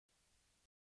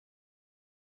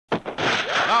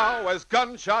Now, as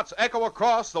gunshots echo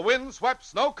across the wind-swept,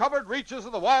 snow-covered reaches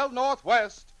of the wild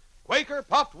Northwest, Quaker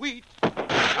Puffed Wheat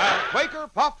and Quaker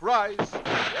Puffed Rice,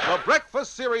 the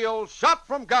breakfast cereal shot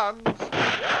from guns,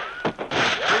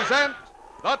 present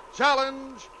the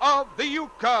challenge of the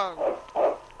Yukon.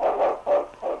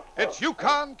 It's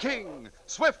Yukon King,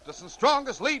 swiftest and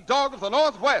strongest lead dog of the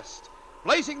Northwest,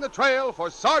 blazing the trail for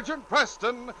Sergeant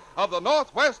Preston of the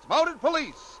Northwest Mounted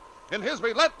Police in his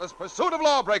relentless pursuit of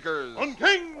lawbreakers. On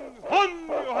King, on,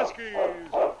 you Huskies!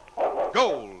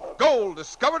 Gold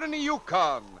discovered in the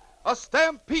Yukon. A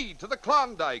stampede to the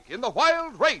Klondike in the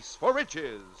wild race for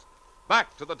riches.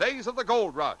 Back to the days of the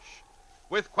gold rush.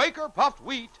 With Quaker Puffed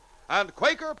Wheat and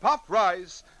Quaker Puffed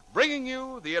Rice, bringing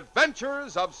you the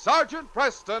adventures of Sergeant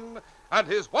Preston and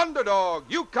his wonder dog,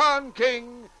 Yukon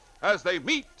King, as they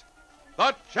meet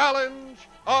the challenge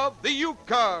of the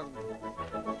Yukon.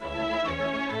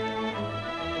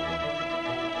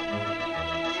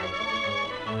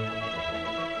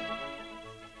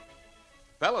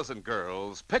 Fellas and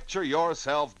girls, picture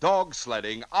yourself dog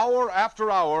sledding hour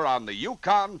after hour on the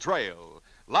Yukon Trail,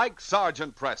 like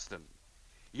Sergeant Preston.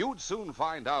 You'd soon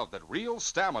find out that real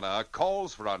stamina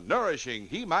calls for a nourishing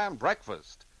He-Man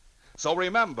breakfast. So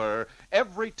remember,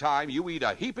 every time you eat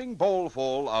a heaping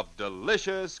bowlful of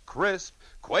delicious, crisp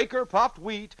Quaker Puffed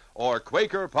Wheat or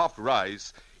Quaker Puffed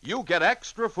Rice, you get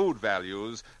extra food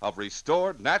values of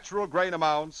restored natural grain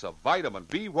amounts of vitamin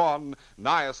B1,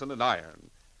 niacin, and iron.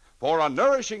 For a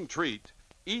nourishing treat,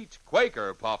 eat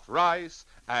Quaker Puffed Rice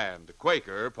and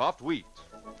Quaker Puffed Wheat.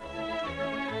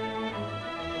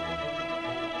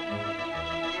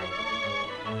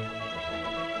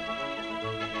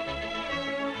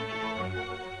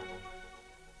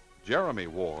 Jeremy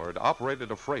Ward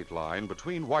operated a freight line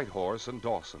between Whitehorse and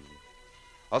Dawson.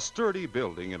 A sturdy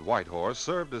building in Whitehorse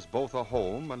served as both a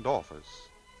home and office.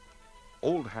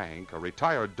 Old Hank, a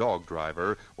retired dog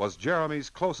driver, was Jeremy's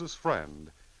closest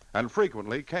friend, and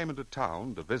frequently came into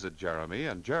town to visit Jeremy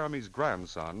and Jeremy's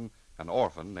grandson, an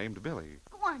orphan named Billy.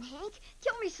 Go on, Hank.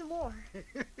 Tell me some more.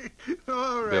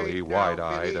 All right, Billy,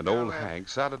 wide-eyed, Billy, and old Hank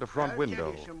sat at a front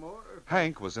window.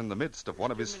 Hank was in the midst of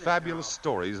one of his fabulous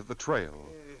stories of the trail,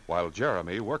 while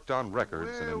Jeremy worked on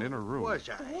records in an inner room.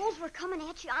 The wolves were coming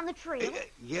at you on the trail.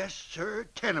 Yes, sir,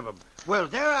 10 of them. Well,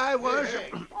 there I was.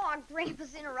 Oh,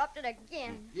 Grandpa's interrupted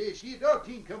again. Yeah, see a dog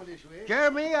team coming this way.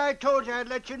 Jeremy, I told you I'd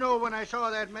let you know when I saw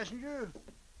that messenger.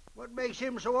 What makes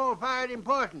him so all-fired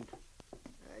important?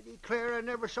 I declare I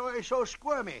never saw you so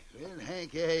squirmy. Well,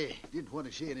 Hank, I didn't want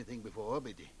to say anything before,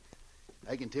 but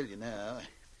I can tell you now.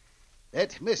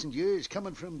 That messenger is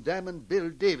coming from Diamond Bill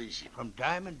Davis. From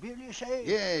Diamond Bill, you say?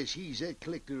 Yes, he's a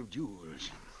collector of jewels.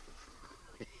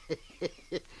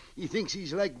 He thinks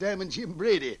he's like Diamond Jim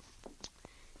Brady.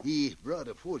 He brought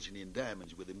a fortune in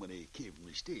diamonds with him when he came from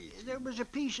the States. There was a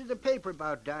piece of the paper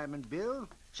about Diamond Bill.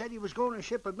 Said he was going to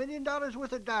ship $1 million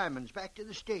worth of diamonds back to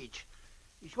the States.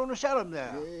 He's going to sell them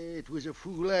there. It was a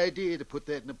fool idea to put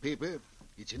that in the paper.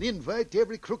 It's an invite to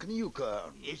every crook in the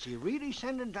Yukon. Is he really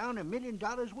sending down $1 million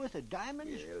worth of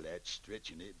diamonds? Well, that's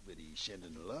stretching it, but he's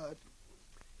sending a lot.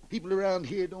 People around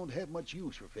here don't have much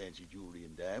use for fancy jewelry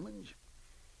and diamonds.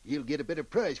 He'll get a better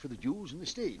price for the jewels in the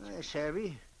States.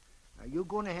 Savvy. Are you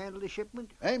going to handle the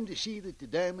shipment? I'm to see that the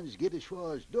diamonds get as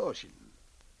far as Dawson.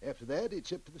 After that,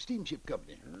 it's up to the steamship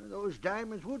company. Those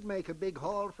diamonds would make a big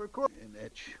haul for Crook. And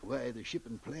that's why the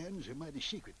shipping plans are mighty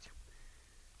secret.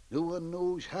 No one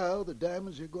knows how the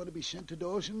diamonds are going to be sent to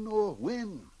Dawson or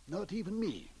when. Not even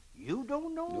me. You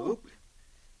don't know? Nope.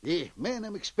 The man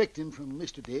I'm expecting from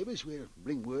Mr. Davis will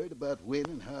bring word about when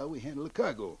and how we handle the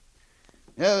cargo.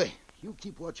 Now, you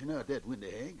keep watching out that window,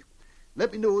 Hank.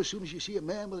 Let me know as soon as you see a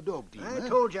man with a dog team. I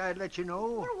told you I'd let you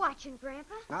know. We're watching,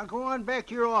 Grandpa. Now go on back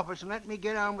to your office and let me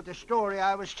get on with the story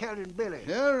I was telling Billy.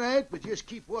 All right, but just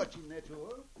keep watching, that's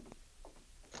all.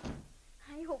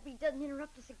 I hope he doesn't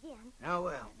interrupt us again.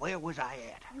 Now, where was I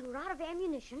at? You were out of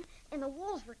ammunition, and the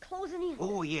wolves were closing in.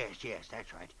 Oh, yes,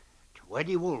 that's right.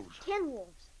 20 wolves. 10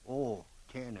 wolves. Oh,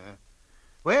 10, huh?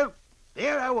 Well,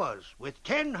 there I was, with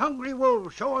 10 hungry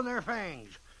wolves showing their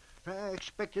fangs. I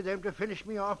expected them to finish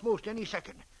me off most any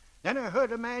second. Then I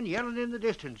heard a man yelling in the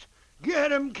distance.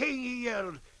 "Get him, King," he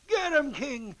yelled. "Get him,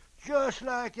 King," just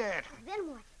like that. Then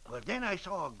what? Well, then I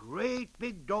saw a great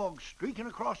big dog streaking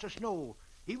across the snow.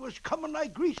 He was coming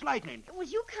like greased lightning. It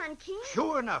was Yukon King?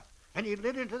 Sure enough. And he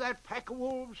lit into that pack of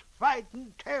wolves,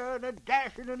 fighting, tearing, and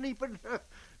dashing, and leaping.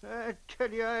 I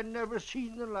tell you, I never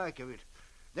seen the like of it.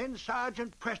 Then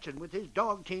Sergeant Preston with his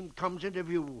dog team comes into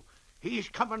view. He's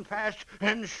coming fast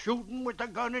and shooting with the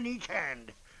gun in each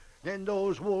hand. Then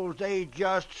those wolves, they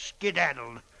just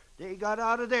skedaddled. They got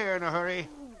out of there in a hurry.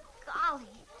 Oh, golly.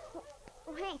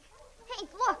 Oh, Hank. Hank,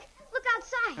 look. Look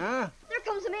outside. Huh? There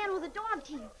comes a man with a dog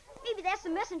team. Maybe that's the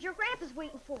messenger Grandpa's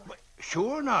waiting for. But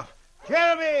sure enough.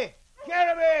 Jeremy!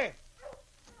 Jeremy!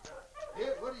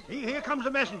 Here, what is it? Here comes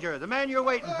the messenger, the man you're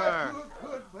waiting for.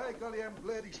 Good. By golly, I'm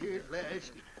glad he's here at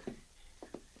last.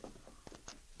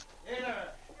 Hey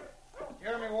there.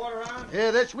 Jeremy Ward around?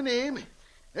 Yeah, that's my name.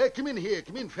 Come in here.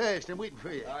 Come in fast. I'm waiting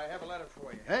for you. I have a letter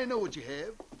for you. I know what you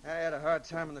have. I had a hard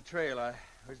time on the trail. I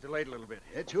was delayed a little bit.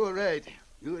 That's all right.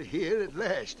 You're here at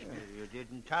last. You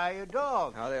didn't tie your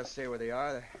dog. Now, they'll stay where they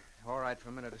are. They're all right for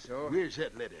a minute or so. Where's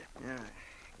that letter? Yeah,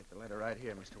 get the letter right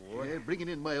here, Mr. Ward. Yeah, bring it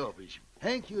in my office.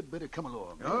 Hank, you'd better come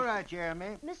along. All right,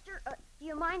 Jeremy. Mister, do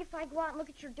you mind if I go out and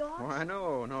look at your dogs? Why,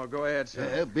 no. Go ahead,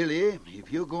 sir. Billy,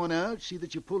 if you're going out, see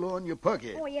that you pull on your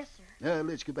pocket. Oh, yes, sir. Now,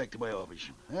 let's get back to my office.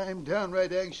 I'm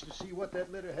downright anxious to see what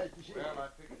that letter has to say.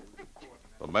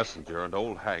 The messenger and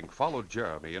old Hank followed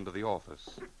Jeremy into the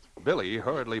office. Billy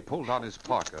hurriedly pulled on his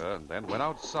parka and then went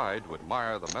outside to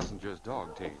admire the messenger's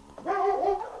dog team.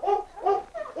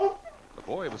 The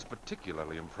boy was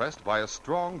particularly impressed by a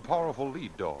strong, powerful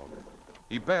lead dog.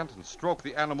 He bent and stroked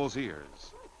the animal's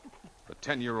ears. The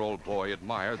 10-year-old boy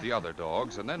admired the other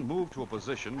dogs and then moved to a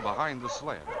position behind the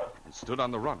sled and stood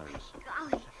on the runners.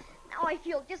 Golly, now I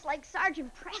feel just like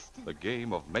Sergeant Preston. The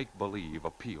game of make-believe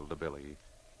appealed to Billy.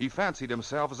 He fancied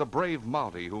himself as a brave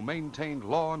Mountie who maintained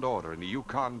law and order in the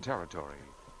Yukon territory.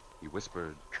 He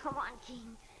whispered, Come on,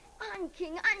 King. On,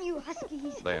 King. On, you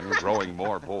huskies. then, growing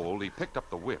more bold, he picked up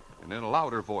the whip and in a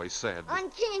louder voice said, On,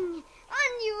 King.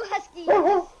 On, you huskies.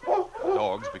 The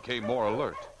dogs became more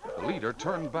alert. The leader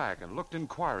turned back and looked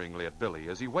inquiringly at Billy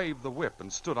as he waved the whip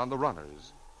and stood on the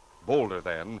runners. Bolder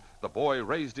then, the boy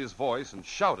raised his voice and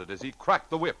shouted as he cracked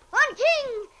the whip. On,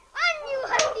 King. On, you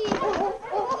huskies.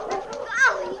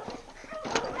 Golly.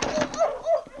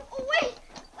 Oh, wait.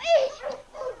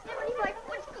 Oh, Jeremy, my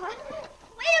foot's caught.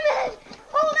 Wait a minute.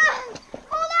 Hold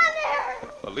on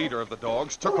there. The leader of the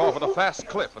dogs took off at a fast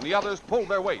clip, and the others pulled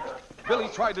their weight. Billy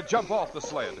tried to jump off the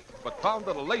sled, but found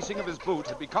that a lacing of his boot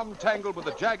had become tangled with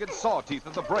the jagged saw teeth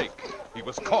of the brake. He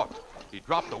was caught. He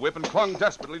dropped the whip and clung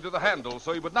desperately to the handle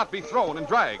so he would not be thrown and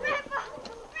dragged. Grandpa,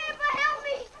 help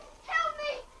me. Help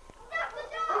me. Stop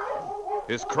the dog.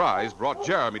 His cries brought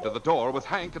Jeremy to the door with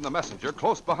Hank and the messenger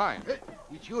close behind.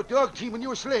 It's your dog team and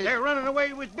your sled. They're running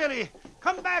away with Billy.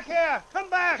 Come back here. Come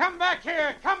back. Come back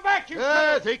here! Come back, you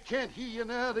They can't hear you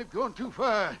now. They've gone too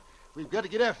far. We've got to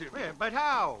get after them. Yeah, but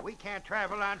how? We can't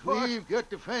travel on foot. We've got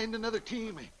to find another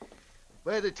team.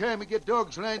 By the time we get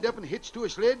dogs lined up and hitched to a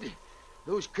sled,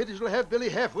 those critters will have Billy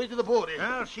halfway to the border.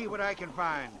 I'll see what I can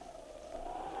find.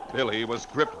 Billy was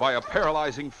gripped by a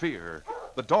paralyzing fear.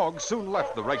 The dogs soon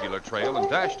left the regular trail and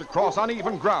dashed across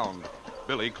uneven ground.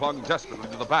 Billy clung desperately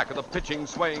to the back of the pitching,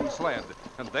 swaying sled,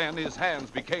 and then his hands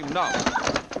became numb.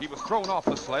 He was thrown off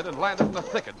the sled and landed in a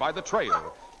thicket by the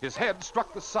trail. His head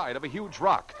struck the side of a huge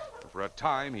rock, and for a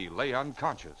time he lay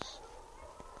unconscious.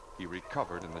 He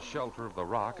recovered in the shelter of the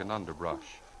rock and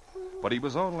underbrush, but he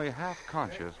was only half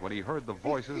conscious when he heard the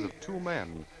voices of two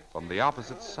men from the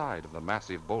opposite side of the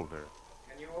massive boulder.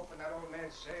 Can you open that old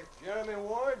man's safe? Jeremy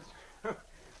Ward?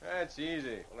 That's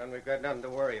easy. Well, then we've got nothing to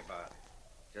worry about.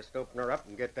 Just open her up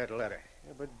and get that letter.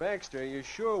 Yeah, but Baxter, you're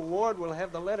sure Ward will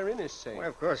have the letter in his safe? Well,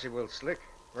 of course he will, Slick.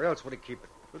 Where else would he keep it?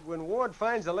 But when Ward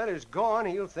finds the letter's gone,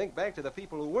 he'll think back to the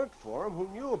people who worked for him, who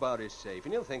knew about his safe,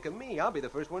 and he'll think of me. I'll be the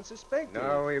first one suspected.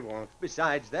 No, he won't.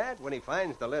 Besides that, when he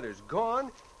finds the letter's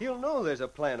gone, he'll know there's a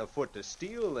plan afoot to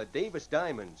steal the Davis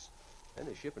diamonds. Then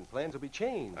his shipping plans will be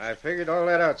changed. I figured all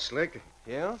that out, Slick.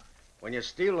 Yeah? When you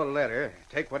steal a letter,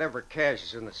 take whatever cash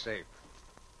is in the safe.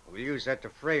 We'll use that to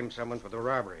frame someone for the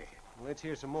robbery. Let's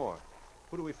hear some more.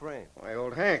 Who do we frame? Why,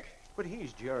 old Hank. But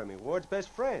he's Jeremy Ward's best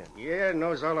friend. Yeah,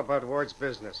 knows all about Ward's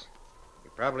business. He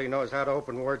probably knows how to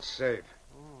open Ward's safe.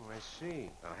 Oh, I see.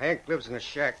 Now, Hank lives in a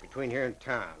shack between here and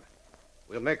town.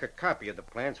 We'll make a copy of the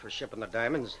plans for shipping the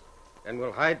diamonds, then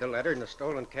we'll hide the letter and the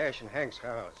stolen cash in Hank's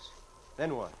house.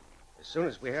 Then what? As soon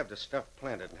as we have the stuff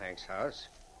planted in Hank's house,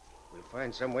 we'll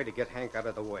find some way to get Hank out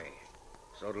of the way,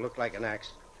 so it'll look like an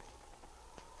accident.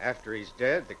 After he's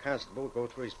dead, the constable will go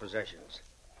through his possessions.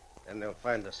 Then they'll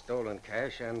find the stolen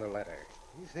cash and the letter.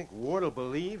 You think Ward will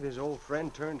believe his old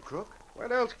friend turned crook?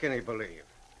 What else can he believe?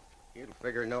 He'll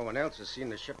figure no one else has seen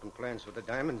the shipping plans for the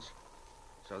diamonds,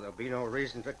 so there'll be no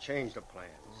reason to change the plans.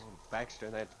 Oh,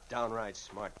 Baxter, that's downright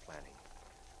smart planning.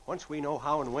 Once we know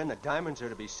how and when the diamonds are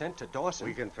to be sent to Dawson,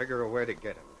 We can figure a way to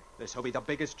get him. this will be the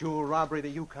biggest jewel robbery the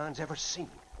Yukon's ever seen.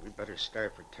 We'd better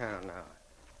start for town now.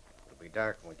 It'll be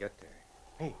dark when we get there.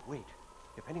 Hey, wait.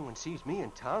 If anyone sees me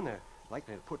in town, they're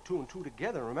likely to put two and two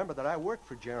together and remember that I worked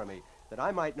for Jeremy, that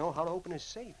I might know how to open his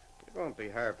safe. It won't be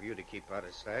hard for you to keep out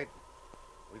of sight.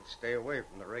 We'd stay away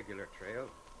from the regular trail.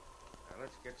 Now,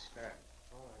 let's get started.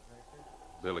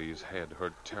 Billy's head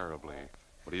hurt terribly,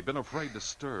 but he'd been afraid to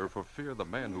stir for fear the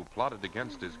men who plotted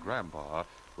against his grandpa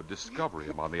would discover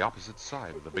him on the opposite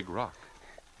side of the big rock.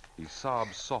 He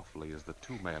sobbed softly as the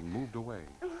two men moved away.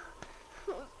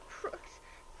 Those crooks.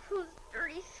 Those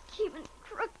dirty, scheming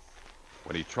crooks.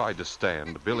 When he tried to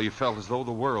stand, Billy felt as though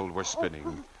the world were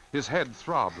spinning. His head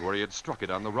throbbed where he had struck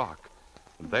it on the rock.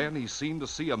 And then he seemed to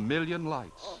see a million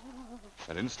lights.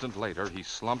 An instant later, he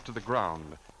slumped to the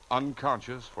ground,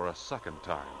 unconscious for a second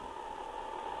time.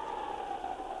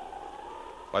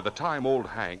 By the time old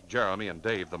Hank, Jeremy, and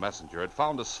Dave, the messenger, had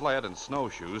found a sled and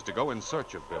snowshoes to go in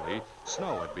search of Billy,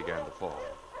 snow had begun to fall.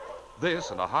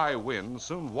 This and a high wind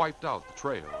soon wiped out the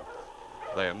trail.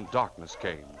 Then darkness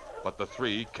came, but the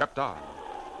three kept on.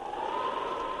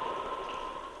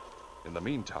 In the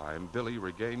meantime, Billy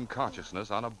regained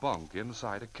consciousness on a bunk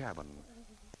inside a cabin.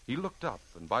 He looked up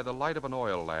and by the light of an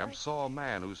oil lamp saw a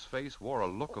man whose face wore a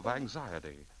look of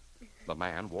anxiety. The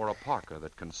man wore a parka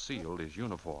that concealed his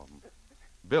uniform.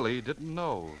 Billy didn't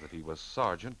know that he was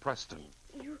Sergeant Preston.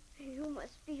 You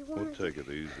must be one. Oh, take it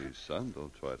easy, son.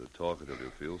 Don't try to talk until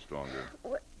you feel stronger.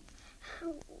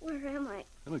 Where am I?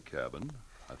 In a cabin.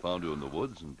 I found you in the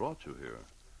woods and brought you here.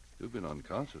 You've been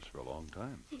unconscious for a long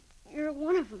time. You're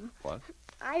one of them. What?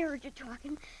 I heard you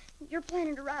talking. You're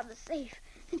planning to rob the safe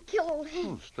and kill old Hank.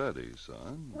 Oh, steady,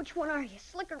 son. Which one are you,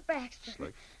 Slick or Baxter?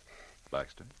 Slick?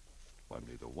 Baxter? Well, I'm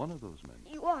neither one of those men.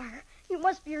 You are. You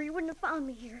must be, or you wouldn't have found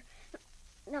me here.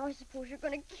 Now I suppose you're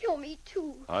going to kill me,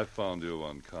 too. I found you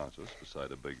unconscious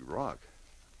beside a big rock.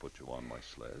 Put you on my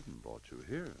sled and brought you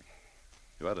here.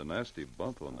 You had a nasty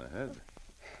bump on the head.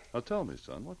 Now tell me,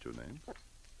 son, what's your name?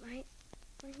 My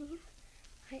name?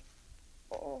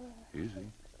 Oh. Easy.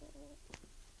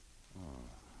 Oh,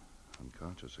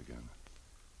 unconscious again.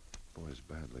 Boy's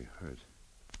badly hurt.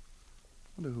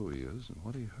 Wonder who he is and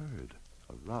what he heard.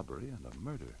 A robbery and a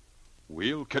murder.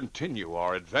 We'll continue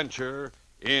our adventure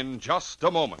in just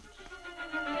a moment.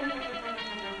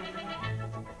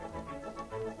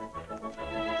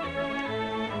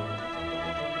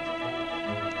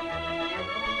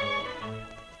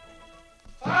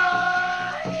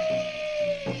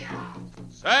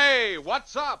 Say,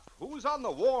 what's up? Who's on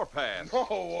the warpath? No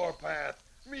warpath.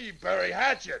 Me, Barry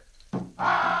Hatchet.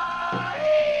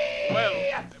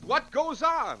 Well, what goes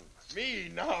on?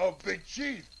 Me now, big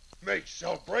chief. Make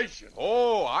celebration.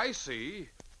 Oh, I see.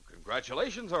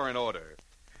 Congratulations are in order.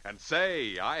 And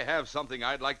say, I have something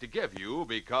I'd like to give you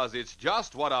because it's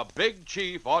just what a big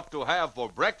chief ought to have for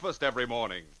breakfast every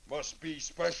morning. Must be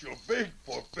special big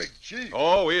for big chief.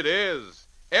 Oh, it is.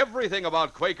 Everything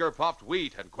about Quaker puffed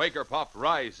wheat and Quaker puffed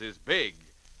rice is big.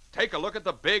 Take a look at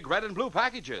the big red and blue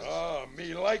packages. Ah,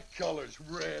 me like colors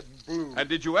red and blue. And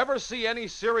did you ever see any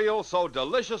cereal so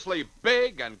deliciously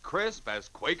big and crisp as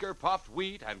Quaker puffed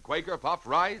wheat and Quaker puffed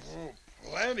rice? Oh,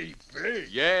 plenty big.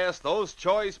 Yes, those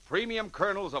choice premium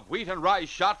kernels of wheat and rice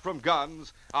shot from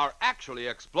guns are actually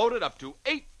exploded up to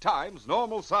 8 times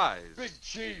normal size. Big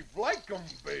chief, like 'em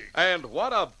big. And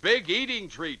what a big eating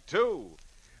treat, too.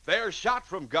 They're shot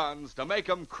from guns to make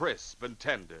 'em crisp and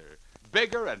tender,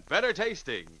 bigger and better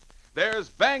tasting. There's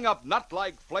bang-up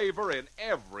nut-like flavor in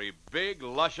every big,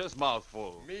 luscious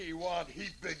mouthful. Me want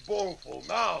heap big bowlful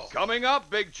now. Coming up,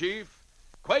 Big Chief.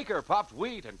 Quaker puffed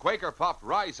wheat and Quaker puffed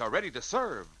rice are ready to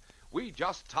serve. We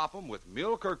just top 'em with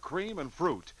milk or cream and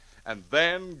fruit, and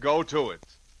then go to it.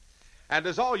 And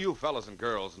as all you fellas and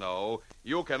girls know,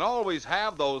 you can always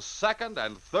have those second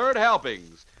and third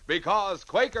helpings because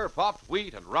Quaker puffed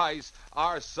wheat and rice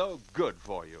are so good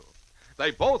for you.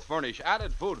 They both furnish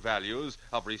added food values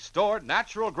of restored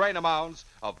natural grain amounts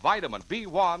of vitamin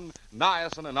B1,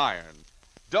 niacin, and iron.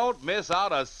 Don't miss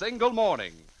out a single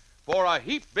morning. For a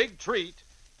heap big treat,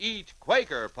 eat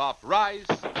Quaker puffed rice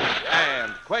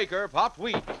and Quaker puffed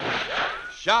wheat.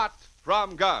 Shot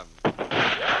from guns.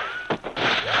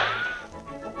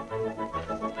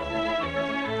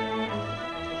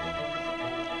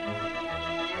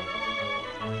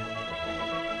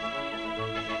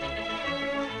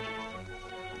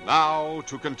 Now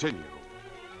to continue.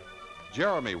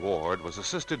 Jeremy Ward was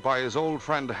assisted by his old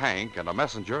friend Hank and a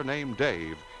messenger named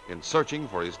Dave in searching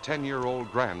for his 10-year-old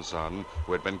grandson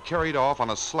who had been carried off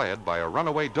on a sled by a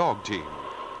runaway dog team.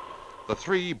 The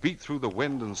three beat through the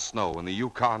wind and snow in the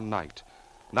Yukon night,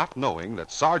 not knowing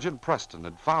that Sergeant Preston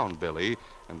had found Billy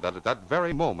and that at that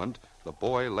very moment the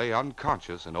boy lay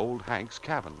unconscious in old Hank's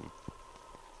cabin.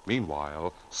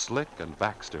 Meanwhile, Slick and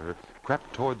Baxter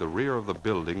crept toward the rear of the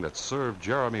building that served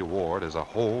Jeremy Ward as a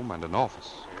home and an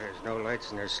office. There's no lights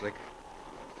in there, Slick.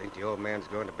 Think the old man's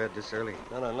going to bed this early?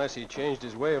 Not unless he changed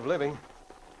his way of living.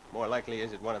 More likely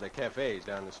is at one of the cafes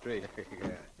down the street.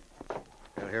 Yeah.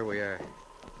 Well, here we are.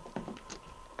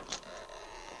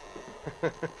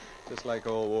 Just like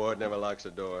old Ward never locks the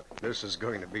door. This is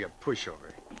going to be a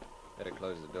pushover. Better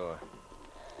close the door.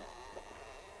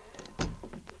 The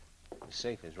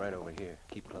safe is right over here.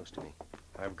 Keep close to me.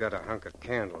 I've got a hunk of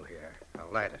candle here.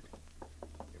 I'll light it.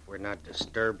 If we're not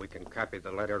disturbed, we can copy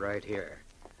the letter right here.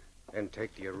 Then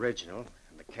take the original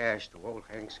and the cash to old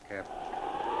Hank's cabin.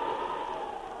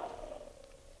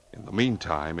 In the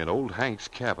meantime, in old Hank's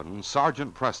cabin,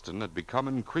 Sergeant Preston had become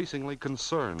increasingly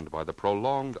concerned by the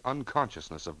prolonged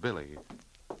unconsciousness of Billy.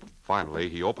 Finally,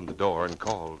 he opened the door and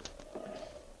called.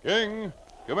 King,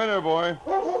 come in here, boy.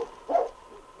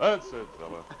 That's it,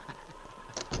 fella.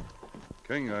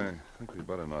 King, I think we'd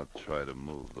better not try to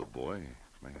move the boy.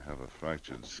 He may have a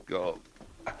fractured skull.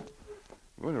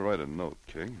 I'm going to write a note,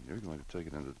 King. You're going to take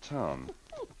it into town.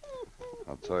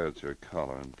 I'll tie it to your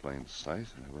collar in plain sight,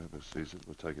 and whoever sees it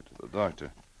will take it to the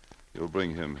doctor. You'll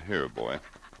bring him here, boy.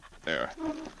 There.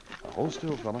 Now, hold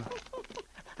still, fella.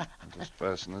 I'll just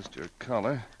fasten this to your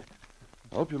collar.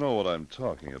 I hope you know what I'm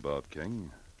talking about,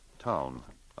 King. Town.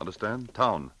 Understand?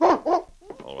 Town.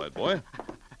 All right, boy.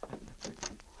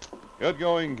 Get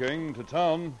going, King. To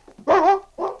town.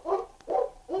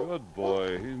 Good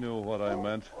boy. He knew what I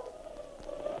meant.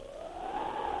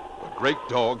 The great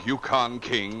dog, Yukon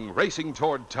King, racing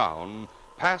toward town,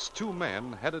 passed two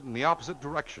men headed in the opposite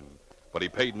direction, but he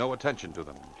paid no attention to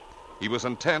them. He was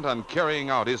intent on carrying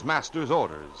out his master's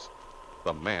orders.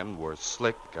 The men were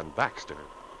Slick and Baxter.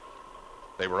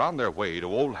 They were on their way to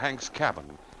old Hank's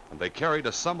cabin, and they carried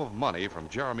a sum of money from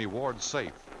Jeremy Ward's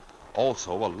safe.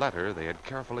 Also a letter they had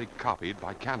carefully copied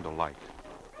by candlelight.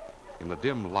 In the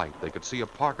dim light, they could see a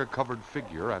parka-covered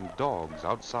figure and dogs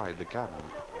outside the cabin.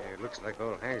 Yeah, it looks like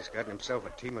old Hank's gotten himself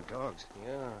a team of dogs.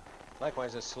 Yeah.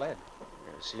 Likewise a sled.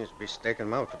 Yeah, seems to be staking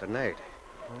them out for the night.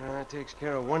 That takes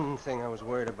care of one thing I was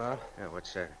worried about. Yeah,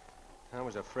 what's that? I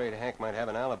was afraid Hank might have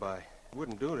an alibi. It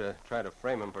wouldn't do to try to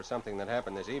frame him for something that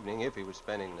happened this evening if he was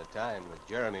spending the time with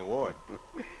Jeremy Ward.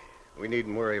 We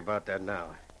needn't worry about that now.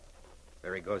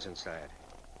 There he goes inside.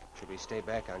 Should we stay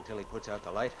back until he puts out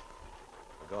the light?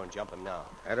 We'll go and jump him now.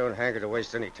 I don't hanker to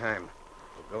waste any time.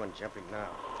 We'll go and jump him now.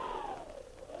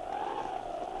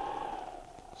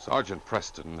 Sergeant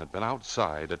Preston had been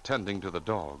outside attending to the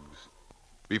dogs.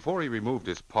 Before he removed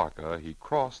his parka, he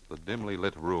crossed the dimly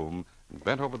lit room and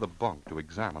bent over the bunk to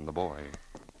examine the boy.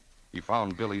 He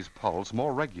found Billy's pulse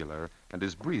more regular and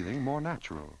his breathing more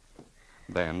natural.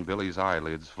 Then Billy's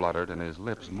eyelids fluttered and his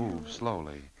lips moved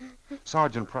slowly.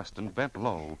 Sergeant Preston bent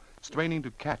low, straining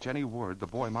to catch any word the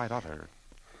boy might utter.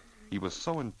 He was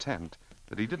so intent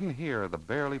that he didn't hear the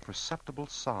barely perceptible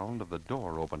sound of the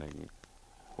door opening.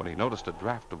 When he noticed a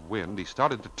draft of wind, he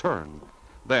started to turn.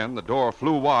 Then the door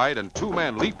flew wide and two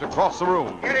men leaped across the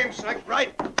room. Get him, Slick,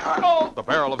 right. The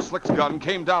barrel of Slick's gun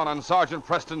came down on Sergeant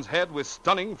Preston's head with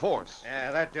stunning force.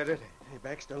 Yeah, that did it. Hey,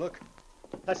 Baxter, look.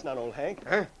 That's not old Hank.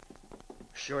 Huh?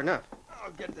 Sure enough.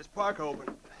 I'll get this parka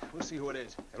open. We'll see who it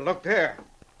is. And look there.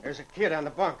 There's a kid on the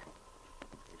bunk.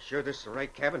 You sure this is the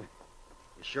right cabin?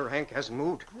 You sure Hank hasn't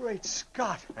moved? Great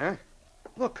Scott. Huh?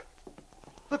 Look.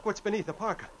 Look what's beneath the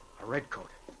parka. A redcoat.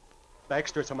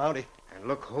 Baxter, it's a Mountie. And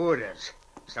look who it is.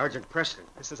 Sergeant Preston.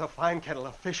 This is a fine kettle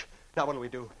of fish. Now what do we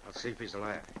do? I'll see if he's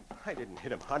alive. I didn't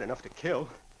hit him hard enough to kill.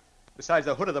 Besides,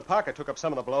 the hood of the parka took up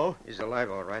some of the blow. He's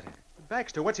alive, all right.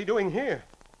 Baxter, what's he doing here?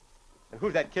 And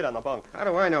who's that kid on the bunk? How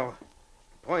do I know?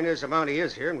 The point is, the Mountie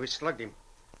is here, and we slugged him.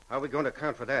 How are we going to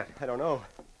account for that? I don't know.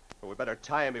 But we better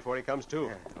tie him before he comes to.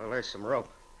 Yeah, well, there's some rope.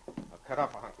 I'll cut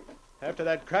off a hunk. After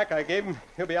that crack I gave him,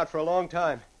 he'll be out for a long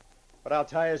time. But I'll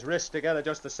tie his wrists together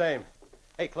just the same.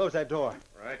 Hey, close that door.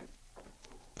 Right.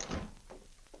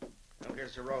 Now,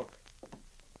 here's the rope.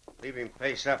 Leave him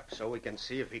face up so we can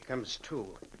see if he comes to.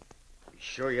 Be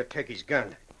sure you take his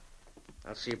gun.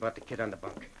 I'll see about the kid on the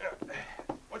bunk.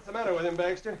 What's the matter with him,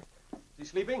 Baxter? Is he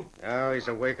sleeping? Now he's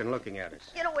awake and looking at us.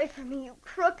 Get away from me, you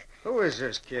crook. Who is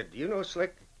this kid? Do you know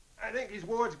Slick? I think he's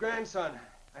Ward's grandson.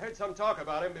 I heard some talk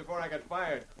about him before I got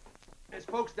fired. His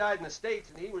folks died in the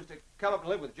States, and he was to come up and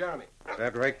live with Jeremy. Is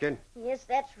that right, kid? Yes,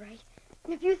 that's right.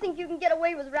 And if you think you can get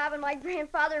away with robbing my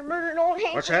grandfather and murdering old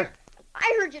Hank... What's that?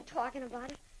 I heard you talking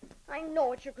about it. I know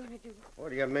what you're going to do. What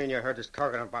do you mean you heard us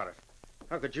talking about it?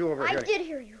 How could you overhear I did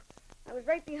hear you. I was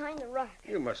right behind the rock.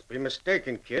 You must be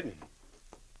mistaken, kid.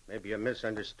 Maybe you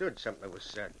misunderstood something that was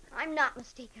said. I'm not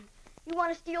mistaken. You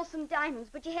want to steal some diamonds,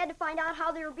 but you had to find out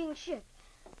how they were being shipped.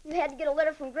 You had to get a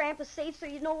letter from Grandpa's safe so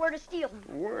you'd know where to steal them.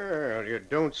 Well, you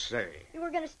don't say. You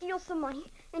were going to steal some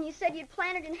money, and you said you'd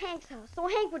plant it in Hank's house, so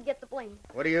Hank would get the blame.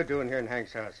 What are you doing here in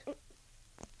Hank's house?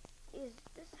 Is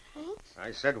this Hank's?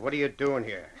 I said, what are you doing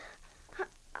here?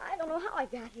 I don't know how I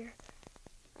got here.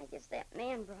 I guess that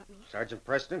man brought me. Sergeant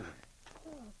Preston?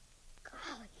 Oh,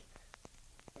 golly.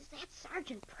 Is that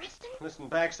Sergeant Preston? Listen,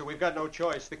 Baxter, we've got no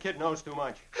choice. The kid knows too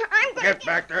much. I'm going to Get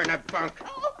back there in that bunk.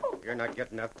 Oh. You're not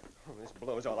getting up. Oh, this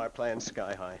blows all our plans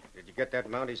sky high. Did you get that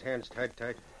Mounty's hands tied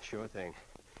tight? Sure thing.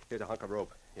 Here's a hunk of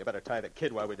rope. You better tie the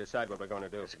kid while we decide what we're going to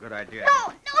do. That's a good idea.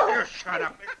 No! You shut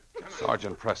up.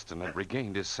 Sergeant Preston had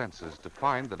regained his senses to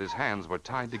find that his hands were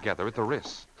tied together at the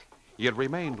wrists. He had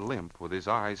remained limp with his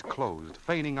eyes closed,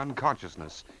 feigning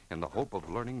unconsciousness in the hope of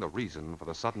learning the reason for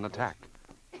the sudden attack.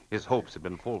 His hopes had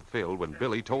been fulfilled when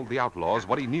Billy told the outlaws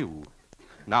what he knew.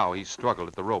 Now he struggled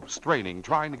at the rope, straining,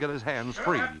 trying to get his hands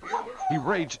free. He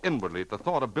raged inwardly at the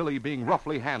thought of Billy being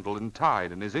roughly handled and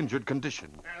tied in his injured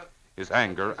condition. His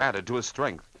anger added to his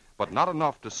strength, but not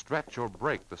enough to stretch or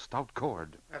break the stout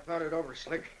cord. I thought it over,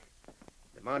 Slick.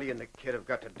 The Mounty and the kid have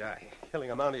got to die.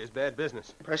 Killing a Mountie is bad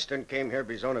business. Preston came here of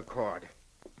his own accord.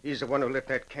 He's the one who lit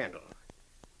that candle.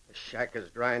 The shack is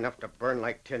dry enough to burn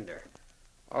like tinder.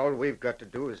 All we've got to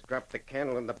do is drop the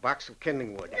candle in the box of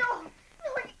kindling wood. No,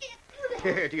 you can't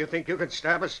do that. Do you think you can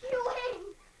stop us? You'll hang.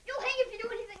 You'll hang if you do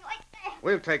anything like that.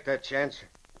 We'll take that chance.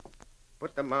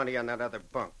 Put the Mountie on that other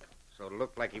bunk, so it'll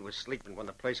look like he was sleeping when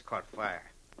the place caught fire.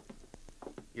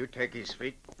 You take his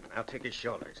feet, and I'll take his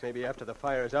shoulders. Maybe after the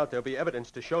fire is out, there'll be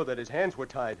evidence to show that his hands were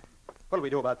tied. What'll we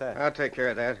do about that? I'll take care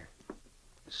of that.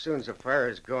 As soon as the fire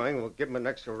is going, we'll give him an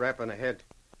extra rap on the head.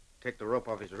 Take the rope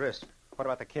off his wrist. What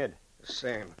about the kid? The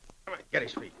same. Come on, get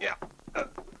his feet. Yeah.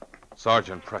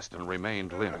 Sergeant Preston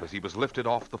remained limp as he was lifted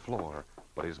off the floor,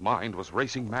 but his mind was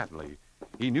racing madly.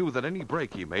 He knew that any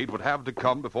break he made would have to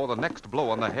come before the next blow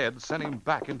on the head sent him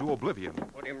back into oblivion.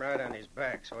 Put him right on his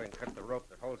back so he can cut the rope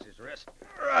that holds his wrist.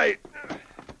 Right.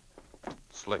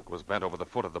 Slick was bent over the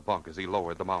foot of the bunk as he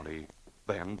lowered the Mountie.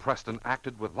 Then Preston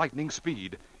acted with lightning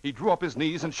speed. He drew up his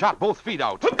knees and shot both feet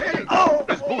out.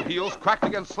 His boot heels cracked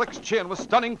against Slick's chin with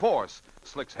stunning force.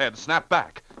 Slick's head snapped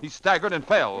back. He staggered and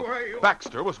fell.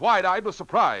 Baxter was wide-eyed with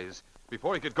surprise.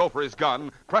 Before he could go for his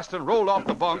gun, Preston rolled off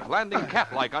the bunk, landing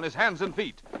cat-like on his hands and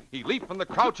feet. He leaped from the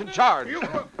crouch and charged.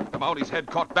 The Mountie's head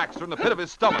caught Baxter in the pit of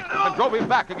his stomach and drove him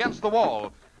back against the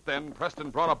wall. Then Preston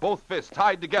brought up both fists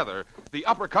tied together. The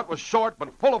uppercut was short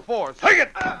but full of force. Take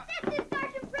it! That's it,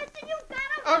 Sergeant Preston. You've got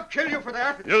him. I'll kill you for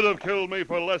that. You'd have killed me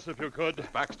for less if you could.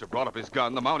 Baxter brought up his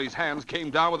gun. The Mountie's hands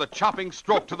came down with a chopping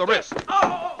stroke to the wrist. He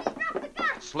dropped the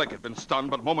gun. Slick had been stunned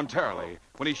but momentarily.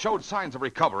 When he showed signs of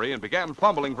recovery and began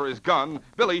fumbling for his gun,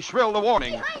 Billy shrilled a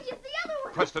warning. Behind you's the other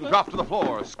one. Preston dropped to the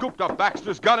floor, scooped up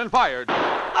Baxter's gun, and fired.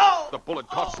 The bullet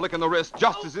caught Slick in the wrist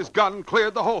just as his gun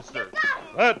cleared the holster.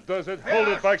 That does it. Hold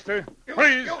it, Baxter.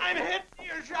 Freeze. I'm hit.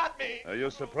 You shot me. Are you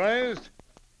surprised?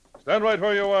 Stand right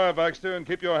where you are, Baxter, and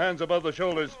keep your hands above the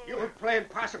shoulders. You were playing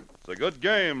possum. It's a good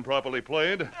game, properly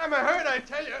played. I'm hurt, I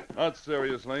tell you. Not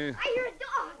seriously. I hear a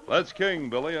dog. That's King,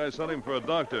 Billy. I sent him for a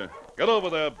doctor. Get over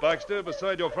there, Baxter,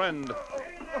 beside your friend.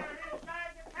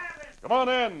 Come on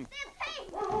in. That's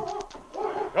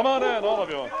Hank. Come on in, all of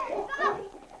you. Golly,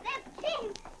 that's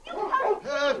King. You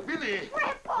hurry. Billy.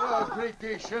 Grandpa. Great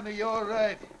day, Sonny. You all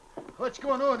right? What's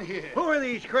going on here? Who are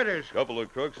these critters? A couple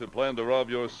of crooks had planned to rob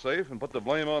your safe and put the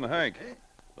blame on Hank.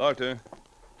 Doctor,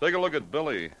 take a look at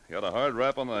Billy. He had a hard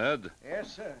rap on the head.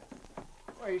 Yes, sir.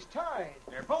 Well, he's tied.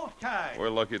 They're both tied.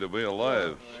 We're lucky to be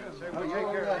alive.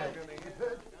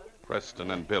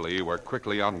 Preston and Billy were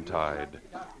quickly untied.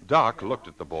 Doc looked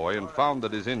at the boy and found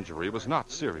that his injury was not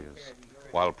serious,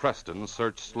 while Preston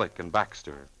searched Slick and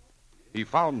Baxter. He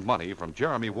found money from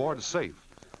Jeremy Ward's safe,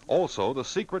 also the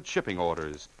secret shipping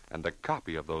orders and a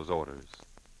copy of those orders.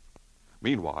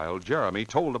 Meanwhile, Jeremy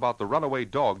told about the runaway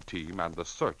dog team and the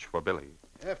search for Billy.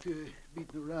 After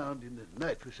beating around in the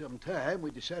night for some time,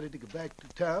 we decided to go back to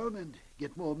town and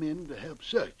get more men to help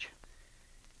search.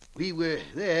 We were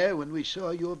there when we saw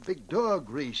your big dog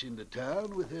race into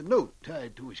town with a note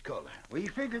tied to his collar. We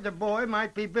figured the boy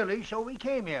might be Billy, so we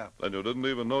came here. Then you didn't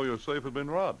even know your safe had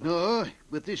been robbed. No,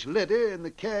 but this letter and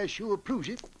the cash sure proves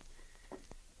it.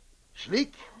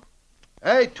 Slick,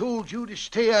 I told you to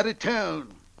stay out of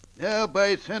town. Now,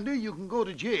 by thunder, you can go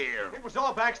to jail. It was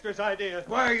all Baxter's idea.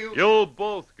 Why are you... You'll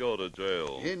both go to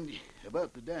jail. And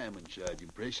about the diamonds,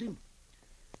 Sergeant Preston.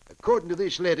 According to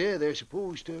this letter, they're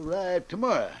supposed to arrive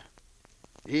tomorrow.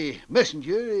 The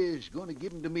messenger is going to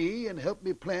give them to me and help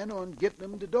me plan on getting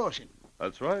them to Dawson.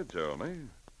 That's right, Jeremy.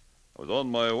 I was on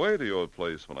my way to your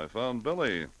place when I found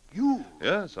Billy. You?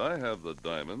 Yes, I have the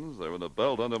diamonds. They're in a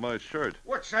belt under my shirt.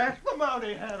 What's that? The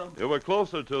Mountie had them. You were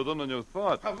closer to them than you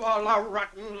thought. Of all our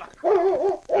rotten luck.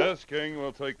 Yes, King,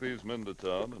 we'll take these men to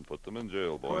town and put them in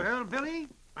jail, boys. Well, Billy,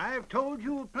 I've told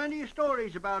you plenty of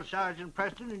stories about Sergeant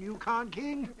Preston and Yukon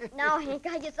King. Now, Hank,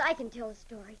 I guess I can tell a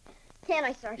story. Can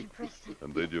I, Sergeant Preston?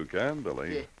 Indeed you can,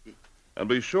 Billy. And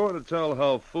be sure to tell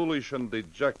how foolish and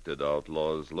dejected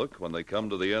outlaws look when they come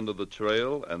to the end of the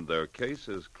trail and their case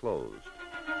is closed.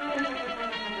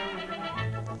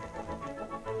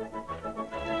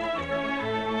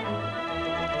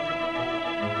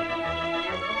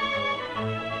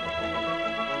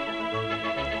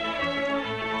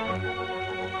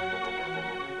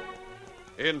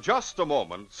 In just a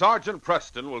moment, Sergeant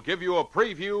Preston will give you a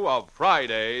preview of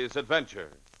Friday's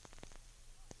adventure.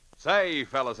 Say,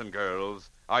 fellas and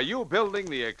girls, are you building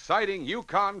the exciting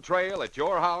Yukon Trail at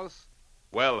your house?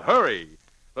 Well, hurry!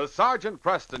 The Sergeant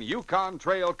Preston Yukon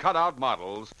Trail cutout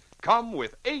models come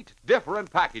with 8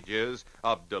 different packages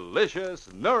of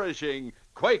delicious, nourishing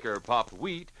Quaker puffed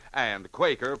wheat and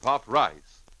Quaker puffed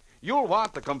rice. You'll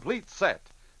want the complete set,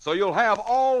 so you'll have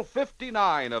all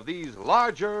 59 of these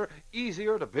larger,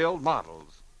 easier-to-build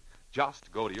models.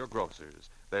 Just go to your grocer's.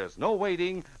 There's no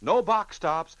waiting, no box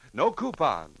tops, no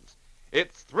coupons.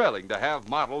 It's thrilling to have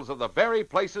models of the very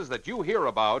places that you hear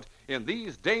about in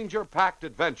these danger-packed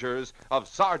adventures of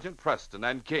Sergeant Preston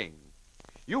and King.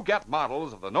 You get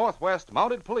models of the Northwest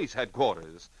Mounted Police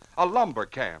Headquarters, a lumber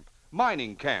camp,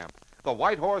 mining camp, the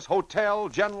White Horse Hotel,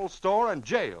 General Store, and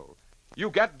jail. You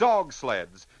get dog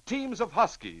sleds, teams of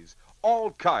huskies,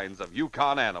 all kinds of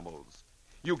Yukon animals.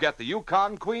 You get the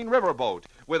Yukon Queen riverboat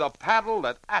with a paddle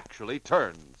that actually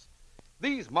turns.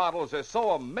 These models are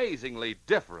so amazingly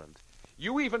different.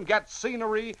 You even get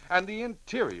scenery and the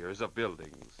interiors of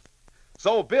buildings.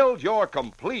 So build your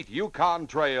complete Yukon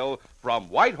Trail from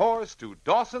Whitehorse to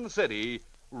Dawson City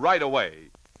right away.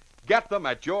 Get them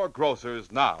at your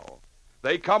grocer's now.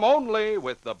 They come only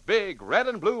with the big red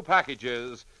and blue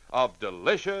packages of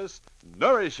delicious,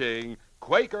 nourishing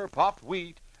Quaker puffed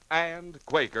wheat and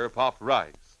Quaker puffed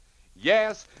rice.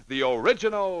 Yes, the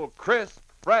original, crisp,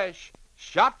 fresh,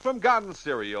 shot-from-gun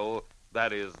cereal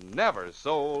that is never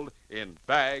sold in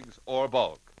bags or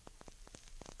bulk.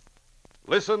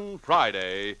 Listen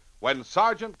Friday when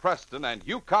Sergeant Preston and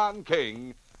Yukon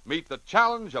King meet the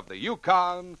challenge of the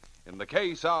Yukon in the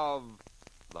case of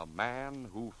the man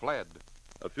who fled.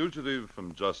 A fugitive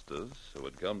from justice who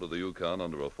had come to the Yukon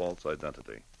under a false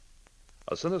identity.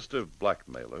 A sinister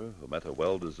blackmailer who met a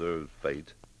well-deserved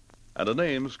fate, and a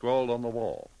name scrawled on the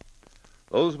wall.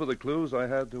 Those were the clues I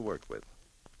had to work with.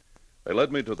 They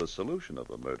led me to the solution of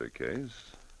a murder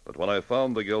case, but when I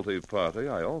found the guilty party,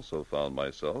 I also found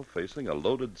myself facing a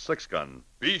loaded 6-gun.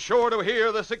 Be sure to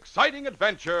hear this exciting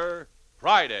adventure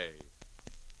Friday.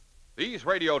 These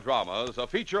radio dramas, a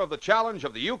feature of the Challenge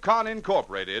of the Yukon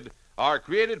Incorporated, are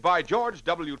created by George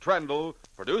W. Trendle,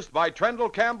 produced by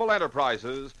Trendle Campbell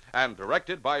Enterprises, and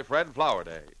directed by Fred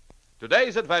Flowerday.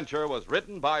 Today's adventure was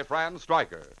written by Fran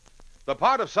Stryker. The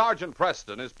part of Sergeant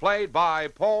Preston is played by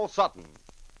Paul Sutton.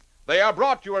 They are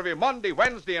brought to you every Monday,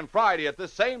 Wednesday, and Friday at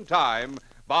this same time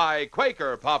by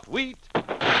Quaker puffed wheat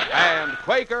and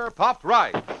Quaker puffed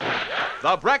rice,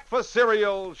 the breakfast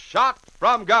cereal shot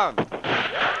from guns.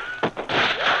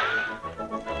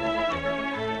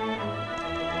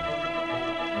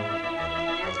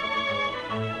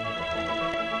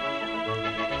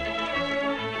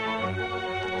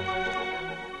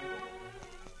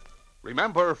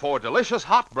 Remember, for delicious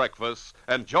hot breakfasts,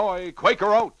 enjoy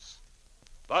Quaker Oats.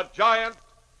 The giant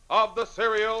of the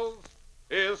cereals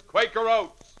is Quaker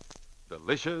Oats.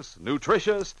 Delicious,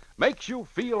 nutritious, makes you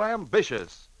feel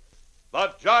ambitious.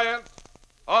 The giant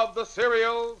of the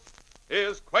cereals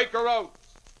is Quaker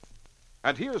Oats.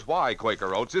 And here's why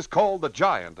Quaker Oats is called the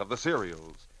giant of the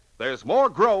cereals. There's more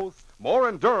growth, more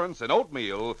endurance in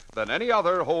oatmeal than any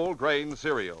other whole grain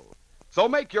cereal. So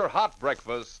make your hot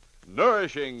breakfast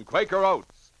nourishing Quaker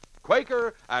Oats.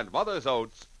 Quaker and Mother's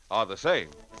Oats are the same.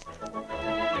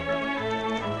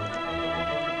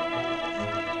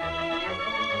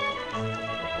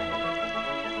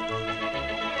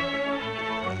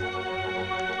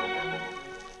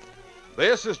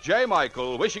 This is J.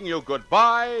 Michael wishing you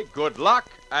goodbye, good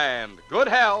luck, and good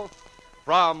health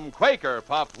from Quaker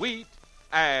puffed wheat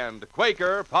and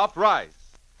Quaker puffed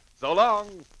rice. So long.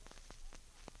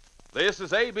 This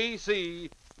is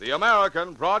ABC, the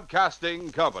American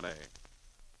Broadcasting Company.